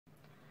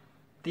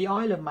The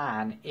Isle of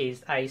Man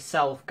is a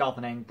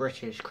self-governing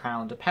British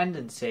Crown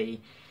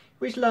dependency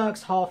which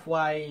lurks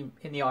halfway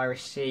in the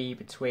Irish Sea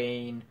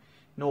between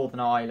Northern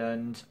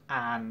Ireland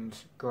and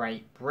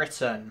Great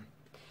Britain.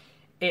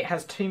 It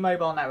has two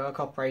mobile network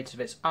operators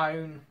of its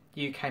own.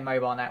 UK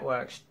mobile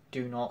networks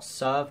do not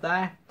serve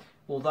there,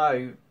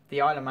 although the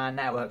Isle of Man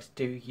networks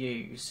do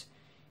use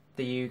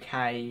the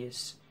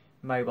UK's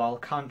mobile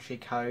country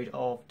code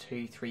of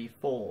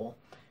 234,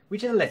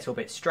 which is a little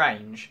bit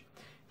strange.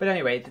 But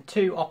anyway, the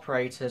two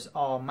operators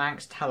are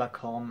Manx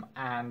Telecom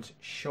and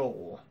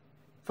Shaw.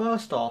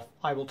 First off,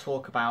 I will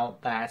talk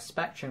about their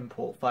spectrum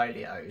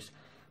portfolios,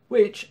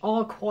 which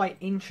are quite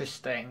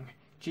interesting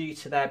due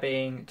to there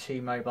being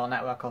two mobile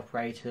network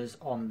operators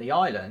on the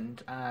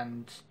island,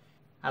 and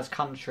as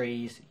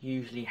countries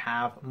usually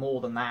have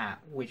more than that,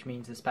 which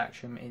means the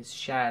spectrum is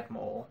shared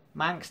more.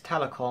 Manx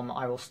Telecom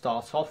I will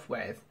start off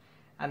with,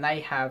 and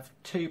they have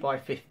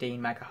 2x15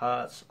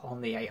 MHz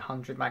on the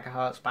 800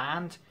 MHz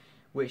band,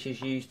 which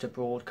is used to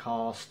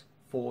broadcast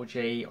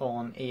 4G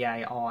on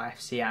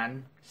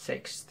EAR-FCN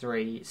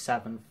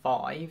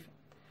 6375.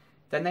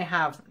 Then they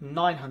have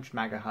 900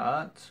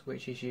 MHz,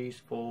 which is used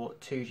for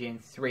 2G and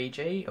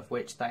 3G, of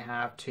which they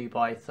have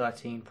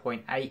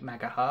 2x13.8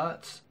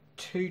 MHz.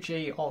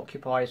 2G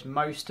occupies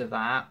most of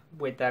that,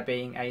 with there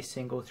being a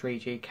single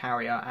 3G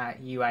carrier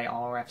at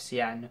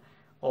UAR-FCN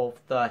of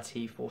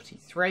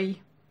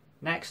 3043.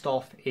 Next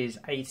off is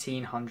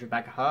 1800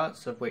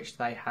 MHz, of which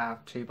they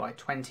have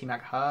 2x20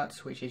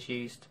 MHz, which is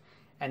used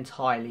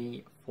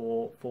entirely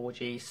for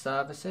 4G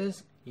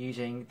services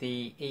using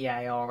the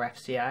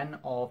EAR-FCN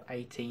of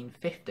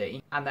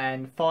 1850. And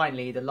then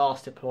finally, the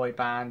last deployed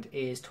band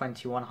is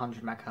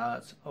 2100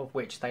 MHz, of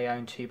which they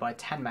own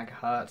 2x10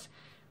 MHz,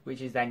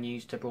 which is then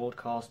used to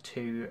broadcast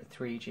two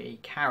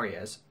 3G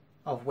carriers,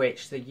 of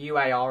which the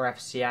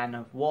UAR-FCN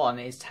of one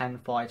is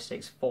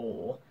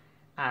 10564.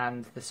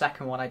 And the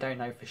second one I don't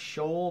know for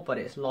sure, but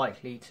it's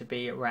likely to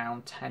be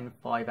around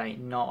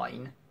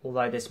 10589,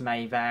 although this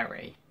may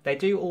vary. They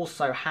do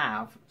also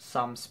have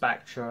some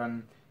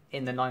spectrum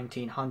in the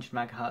 1900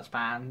 MHz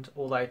band,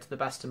 although to the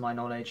best of my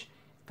knowledge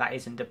that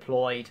isn't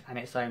deployed and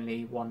it's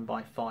only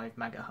 1x5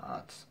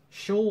 MHz.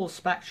 Shaw's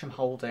spectrum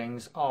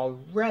holdings are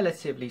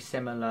relatively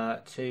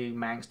similar to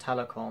Manx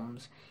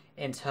Telecom's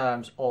in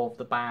terms of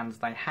the bands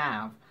they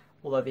have,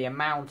 although the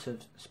amount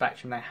of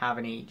spectrum they have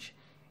in each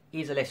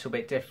is a little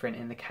bit different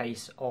in the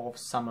case of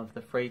some of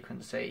the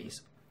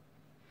frequencies.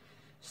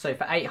 So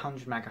for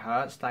 800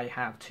 MHz they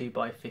have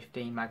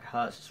 2x15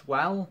 MHz as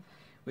well,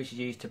 which is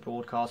used to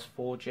broadcast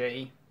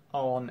 4G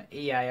on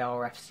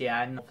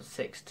EAR-FCN of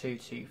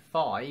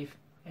 6225.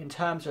 In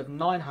terms of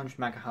 900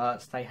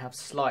 MHz they have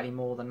slightly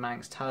more than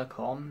Manx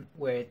Telecom,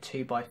 with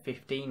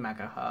 2x15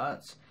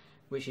 MHz,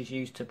 which is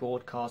used to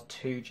broadcast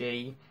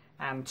 2G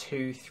and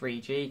two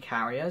 3G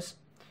carriers,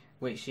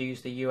 which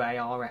use the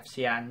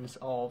UAR-FCNs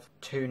of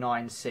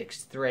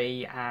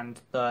 2963 and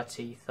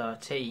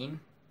 3013.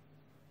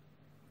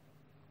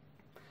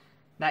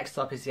 Next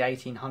up is the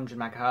 1800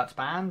 MHz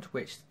band,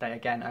 which they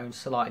again own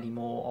slightly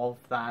more of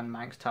than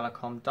Manx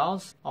Telecom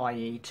does,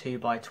 i.e.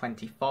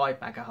 2x25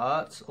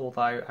 MHz,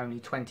 although only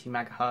 20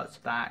 MHz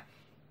of that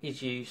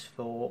is used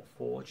for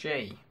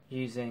 4G,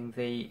 using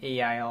the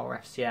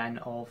EAR-FCN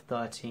of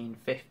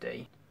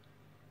 1350.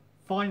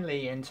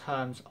 Finally, in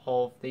terms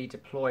of the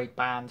deployed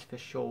band for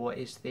Shaw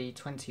is the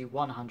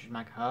 2100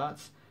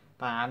 MHz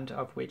band,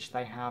 of which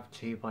they have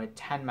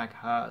 2x10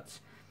 MHz.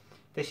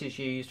 This is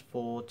used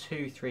for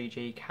two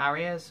 3G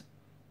carriers,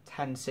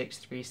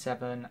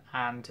 10637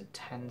 and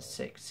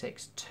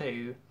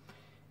 10662,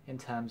 in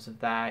terms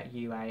of their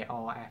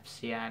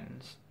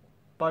UAR-FCNs.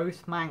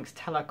 Both Manx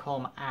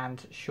Telecom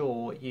and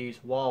Shaw use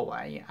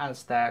Huawei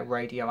as their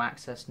radio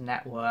access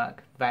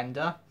network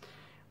vendor.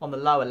 On the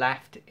lower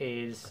left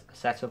is a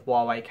set of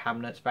Huawei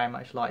cabinets, very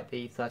much like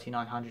the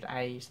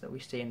 3900As that we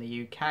see in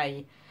the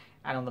UK,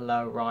 and on the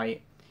lower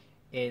right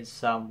is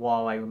some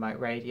Huawei remote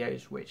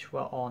radios which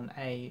were on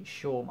a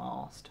Shaw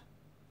mast.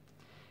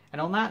 And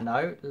on that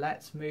note,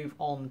 let's move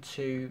on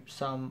to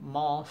some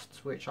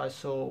masts which I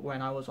saw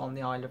when I was on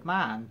the Isle of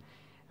Man,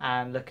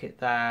 and look at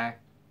their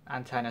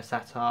antenna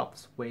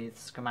setups with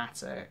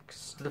schematics.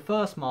 So the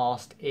first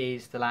mast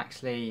is the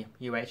Laxley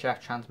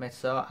UHF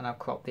transmitter, and I've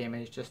cropped the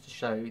image just to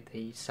show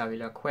the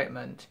cellular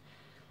equipment.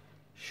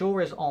 Shaw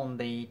is on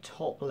the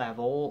top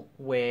level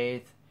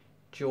with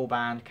dual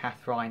band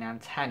Catherine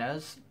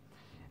antennas,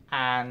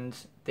 and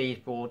these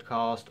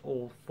broadcast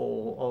all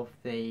four of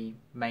the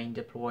main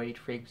deployed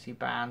frequency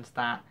bands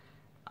that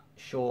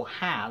Shaw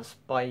has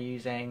by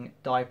using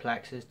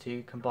diplexers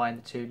to combine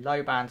the two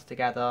low bands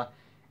together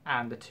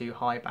and the two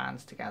high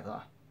bands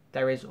together.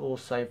 There is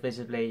also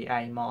visibly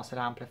a masted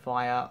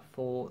amplifier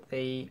for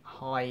the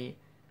high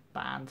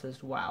bands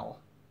as well.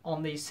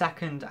 On the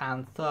second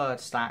and third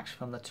stacks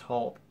from the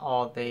top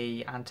are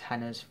the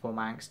antennas for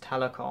Manx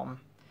Telecom.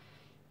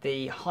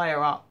 The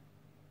higher up,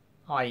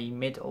 i.e.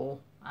 middle,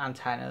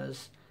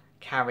 antennas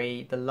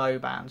carry the low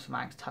bands for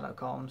Manx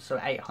Telecom, so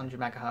 800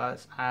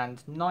 MHz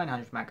and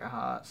 900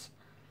 MHz,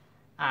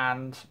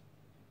 and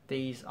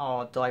these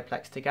are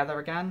diplexed together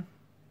again.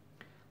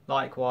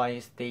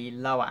 Likewise, the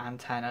lower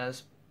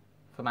antennas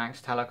for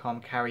Manx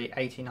Telecom carry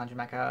 1800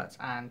 MHz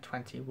and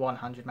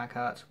 2100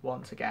 MHz,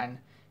 once again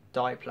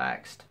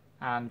diplexed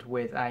and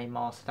with a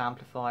masted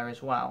amplifier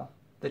as well.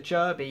 The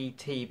Derby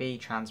TV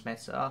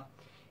transmitter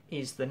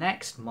is the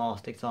next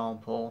mast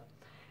example,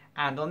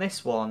 and on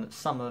this one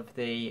some of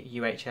the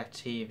UHF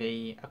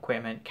TV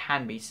equipment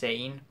can be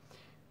seen,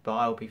 but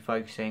I'll be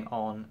focusing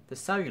on the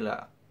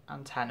cellular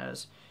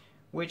antennas,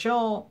 which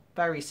are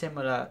very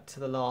similar to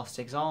the last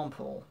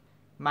example.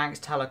 Manx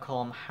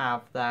Telecom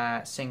have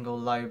their single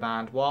low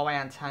band Huawei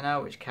antenna,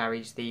 which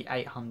carries the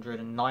 800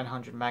 and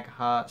 900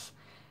 MHz,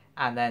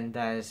 and then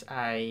there's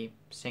a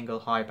single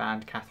high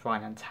band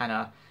Catherine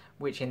antenna,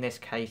 which in this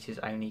case is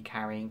only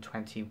carrying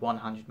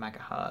 2100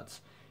 MHz,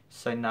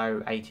 so no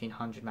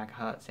 1800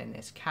 MHz in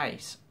this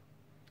case.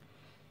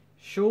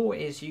 Shaw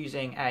is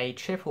using a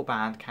triple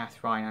band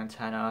Catherine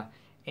antenna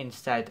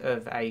instead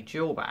of a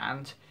dual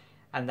band,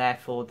 and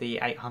therefore the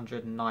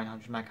 800 and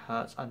 900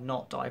 MHz are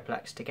not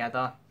diplexed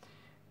together,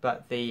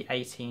 but the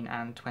 18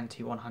 and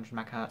 2100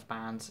 MHz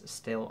bands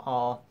still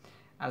are,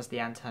 as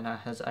the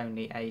antenna has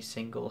only a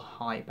single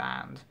high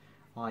band,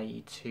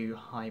 i.e. 2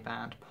 high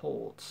band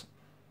ports.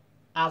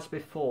 As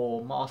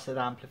before, masted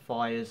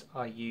amplifiers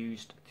are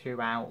used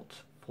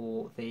throughout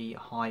for the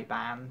high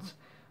bands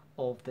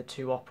of the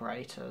two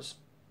operators.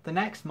 The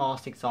next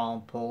mast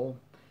example,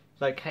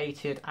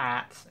 located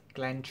at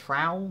Glen,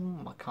 I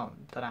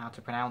don't know how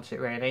to pronounce it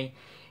really,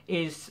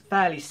 is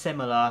fairly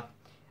similar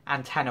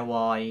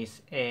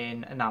antenna-wise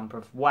in a number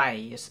of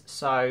ways.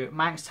 So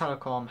Manx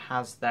Telecom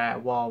has their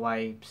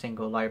Huawei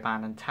single low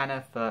band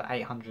antenna for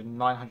 800 and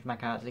 900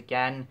 MHz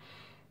again,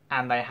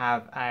 and they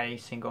have a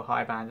single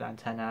high band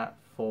antenna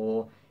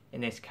for,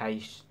 in this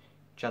case,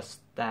 just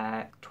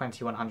their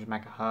 2100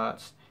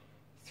 MHz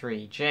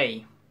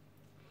 3G.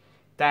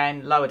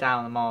 Then lower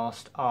down the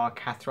mast are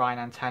Catherine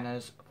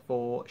antennas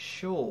for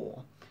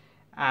Shaw,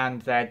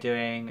 and they're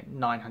doing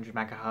 900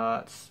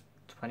 MHz,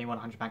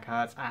 2100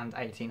 MHz and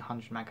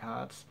 1800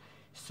 MHz,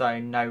 so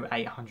no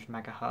 800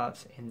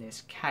 MHz in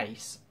this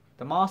case.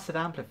 The masted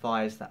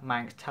amplifiers that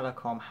Manx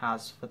Telecom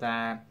has for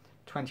their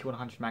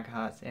 2100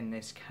 MHz in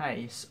this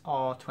case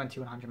are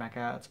 2100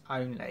 MHz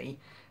only,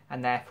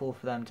 and therefore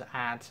for them to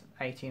add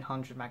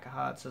 1800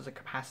 MHz as a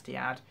capacity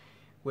add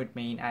would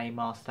mean a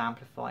masted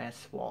amplifier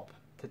swap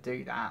to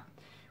do that,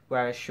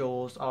 whereas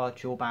Shaw's are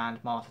dual band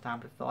masted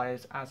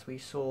amplifiers as we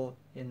saw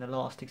in the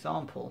last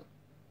example.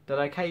 The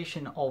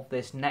location of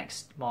this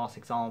next mast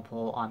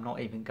example I'm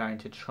not even going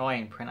to try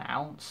and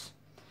pronounce.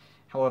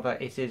 However,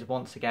 it is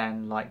once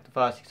again, like the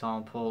first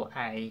example,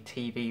 a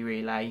TV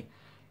relay.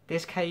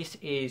 This case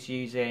is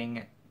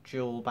using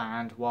dual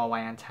band Huawei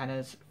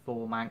antennas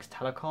for Manx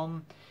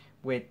Telecom,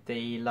 with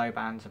the low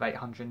bands of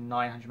 800 and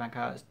 900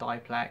 MHz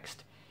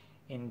diplexed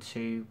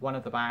into one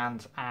of the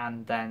bands,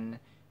 and then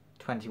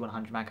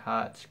 2100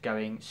 MHz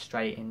going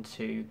straight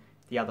into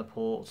the other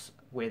ports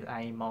with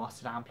a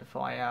masted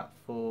amplifier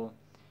for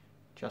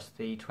just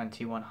the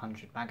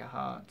 2100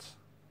 MHz.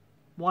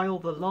 While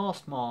the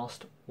last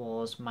mast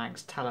was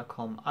Manx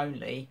Telecom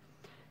only,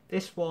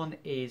 this one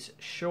is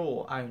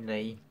Shaw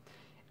only,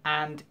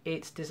 and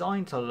it's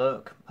designed to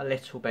look a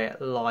little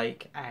bit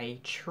like a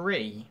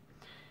tree,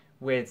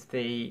 with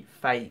the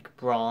fake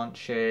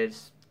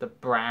branches, the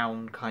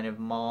brown kind of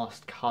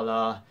mast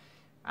colour,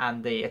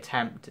 and the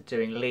attempt at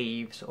doing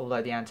leaves,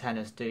 although the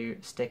antennas do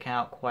stick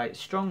out quite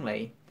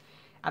strongly.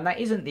 And that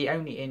isn't the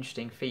only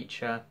interesting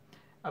feature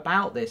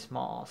about this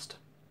mast.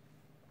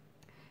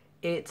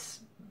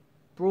 Its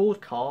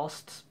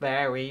broadcasts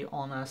vary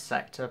on a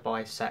sector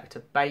by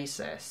sector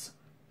basis.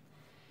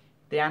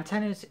 The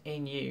antennas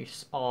in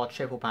use are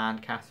triple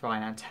band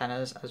Catherine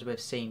antennas, as we've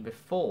seen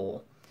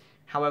before.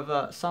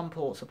 However, some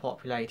ports are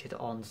populated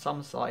on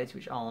some sides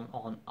which aren't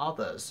on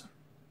others.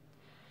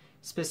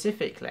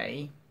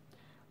 Specifically,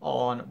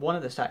 on one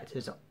of the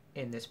sectors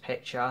in this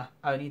picture,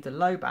 only the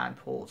low band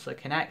ports are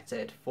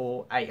connected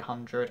for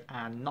 800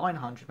 and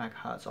 900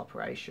 MHz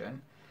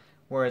operation,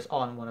 whereas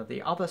on one of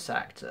the other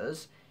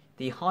sectors,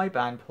 the high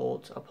band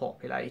ports are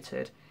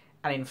populated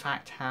and in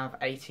fact have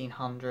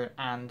 1800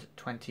 and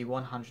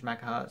 2100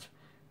 MHz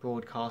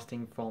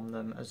broadcasting from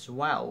them as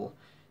well,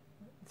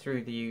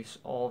 through the use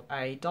of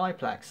a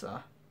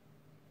diplexer.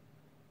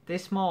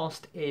 This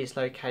mast is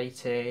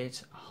located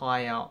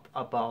high up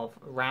above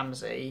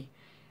Ramsey,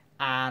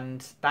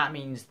 and that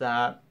means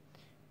that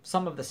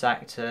some of the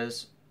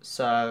sectors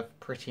serve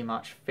pretty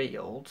much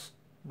fields,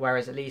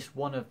 whereas at least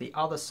one of the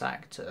other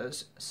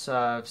sectors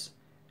serves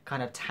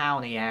kind of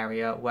towny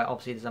area where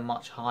obviously there's a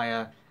much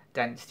higher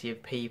density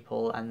of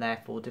people and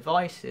therefore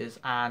devices,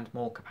 and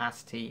more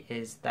capacity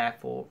is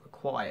therefore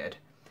required.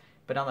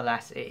 But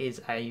nonetheless, it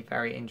is a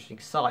very interesting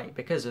site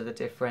because of the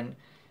different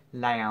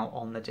layout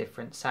on the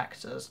different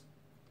sectors.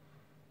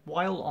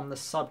 While on the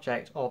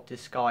subject of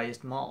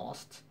disguised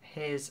masts,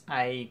 here's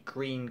a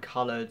green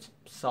coloured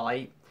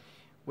site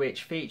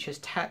which features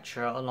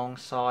TETRA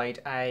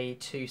alongside a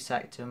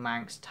two-sector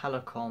Manx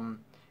Telecom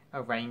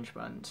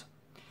arrangement.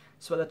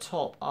 So at the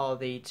top are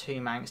the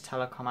two Manx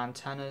Telecom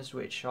antennas,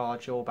 which are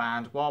dual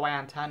band Huawei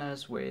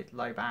antennas with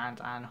low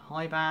band and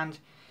high band.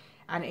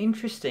 And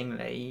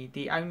interestingly,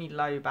 the only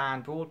low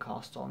band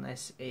broadcast on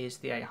this is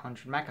the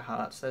 800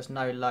 MHz. There's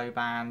no low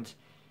band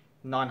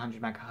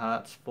 900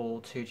 MHz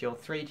for 2G or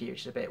 3G,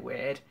 which is a bit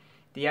weird.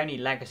 The only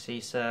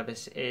legacy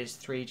service is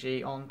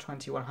 3G on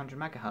 2100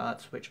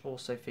 MHz, which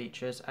also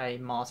features a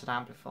masted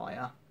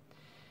amplifier.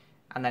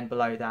 And then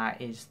below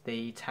that is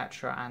the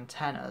TETRA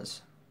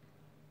antennas.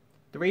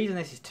 The reason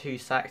this is two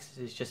sectors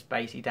is just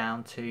basically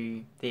down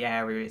to the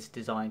area it's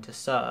designed to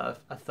serve.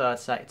 A third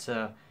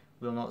sector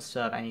will not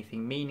serve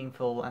anything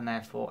meaningful, and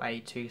therefore a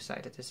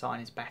two-sector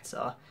design is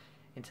better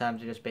in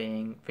terms of just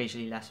being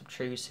visually less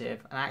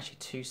obtrusive. And actually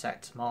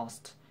two-sector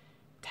masts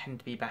tend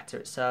to be better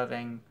at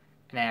serving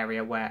an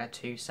area where a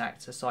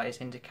two-sector site is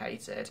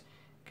indicated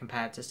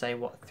compared to, say,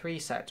 what a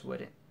three-sector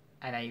would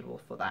enable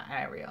for that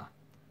area.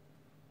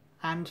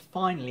 And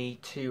finally,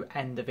 to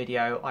end the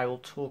video, I will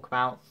talk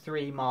about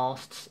three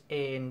masts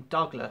in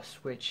Douglas,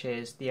 which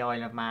is the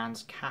Isle of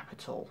Man's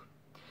capital.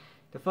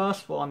 The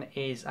first one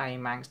is a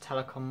Manx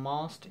Telecom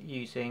mast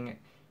using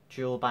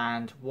dual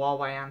band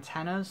Huawei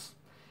antennas,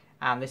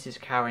 and this is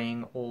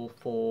carrying all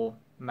four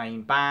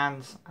main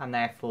bands, and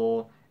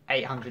therefore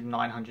 800 and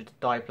 900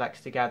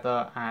 diplex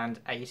together, and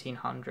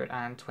 1800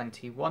 and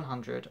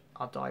 2100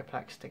 are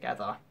diplex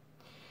together.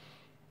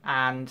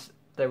 And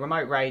the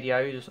remote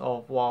radios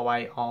of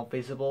Huawei are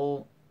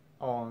visible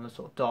on the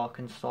sort of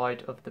darkened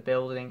side of the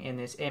building in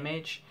this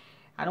image.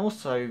 And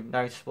also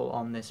noticeable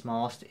on this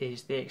mast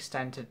is the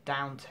extended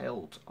down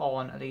tilt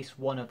on at least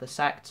one of the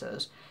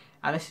sectors.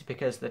 And this is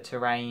because the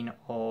terrain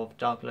of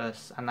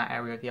Douglas and that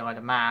area of the Isle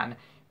of Man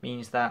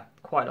means that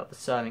quite a lot of the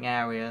serving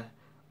area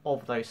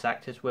of those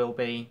sectors will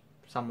be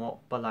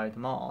somewhat below the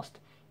mast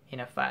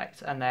in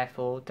effect, and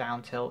therefore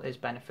down tilt is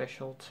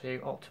beneficial to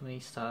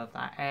optimally serve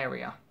that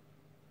area.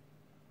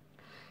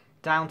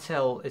 Down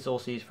tilt is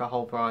also used for a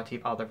whole variety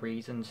of other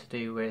reasons to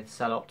do with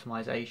cell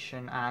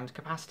optimization and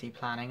capacity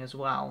planning as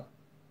well.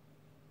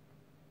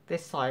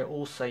 This site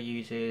also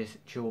uses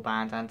dual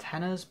band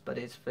antennas, but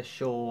it's for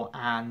shore,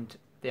 and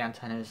the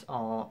antennas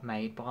are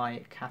made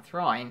by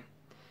Catherine.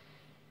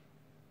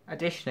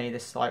 Additionally,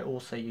 this site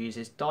also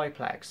uses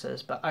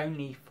diplexers, but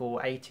only for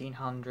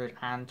 1800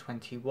 and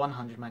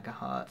 2100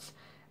 MHz.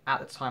 At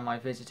the time I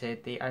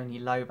visited, the only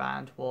low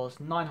band was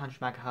 900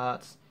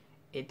 MHz.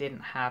 It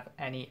didn't have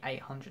any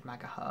 800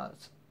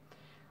 MHz.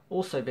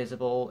 Also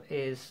visible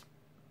is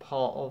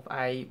part of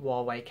a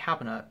Huawei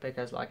cabinet,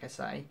 because like I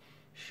say,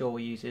 Shaw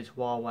uses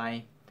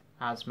Huawei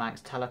as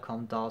Manx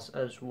Telecom does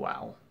as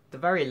well. The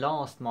very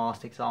last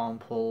mast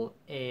example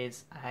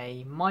is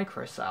a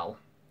microcell.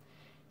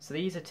 So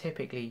these are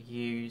typically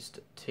used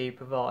to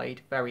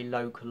provide very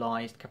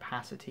localized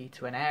capacity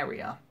to an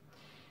area.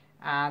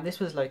 And this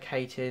was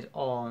located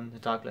on the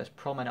Douglas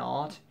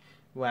Promenade,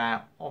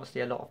 where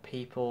obviously a lot of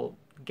people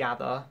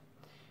gather,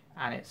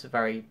 and it's a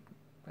very,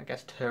 I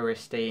guess,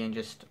 touristy and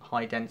just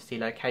high density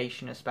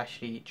location,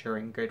 especially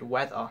during good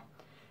weather,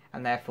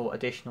 and therefore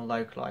additional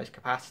localized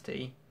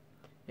capacity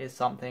is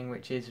something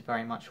which is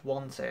very much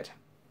wanted.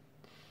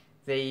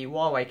 The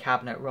Huawei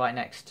cabinet right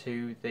next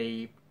to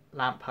the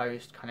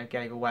lamppost kind of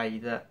gave away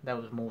that there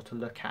was more to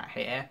look at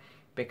here,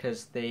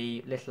 because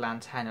the little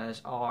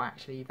antennas are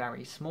actually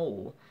very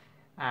small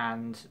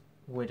and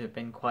would have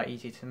been quite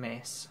easy to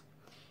miss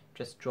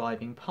just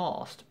driving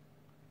past.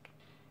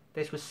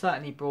 This was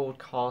certainly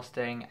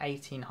broadcasting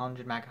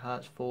 1800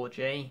 MHz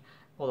 4G,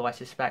 although I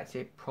suspect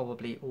it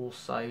probably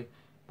also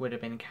would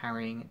have been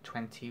carrying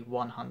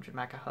 2100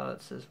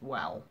 MHz as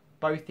well.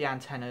 Both the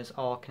antennas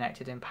are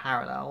connected in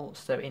parallel,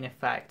 so in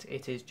effect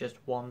it is just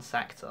one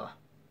sector.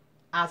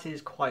 As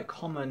is quite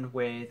common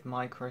with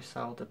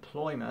microcell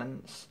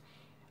deployments,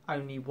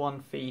 only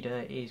one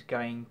feeder is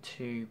going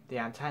to the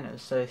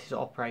antennas, so this is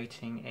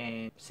operating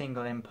in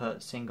single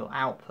input, single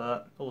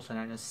output, also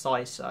known as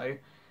SISO,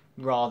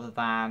 rather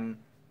than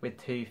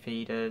with two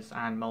feeders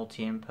and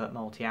multi-input,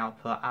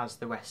 multi-output, as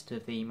the rest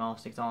of the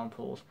mast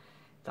examples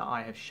that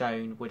I have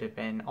shown would have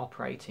been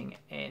operating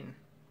in.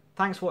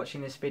 Thanks for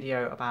watching this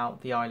video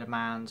about the Isle of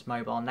Man's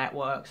mobile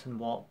networks and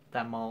what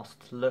their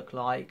masts look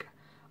like.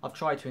 I've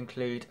tried to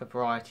include a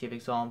variety of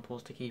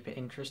examples to keep it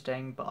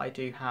interesting, but I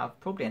do have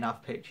probably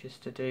enough pictures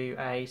to do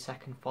a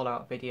second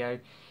follow-up video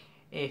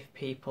if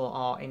people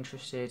are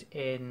interested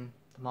in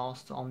the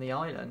masts on the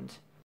island.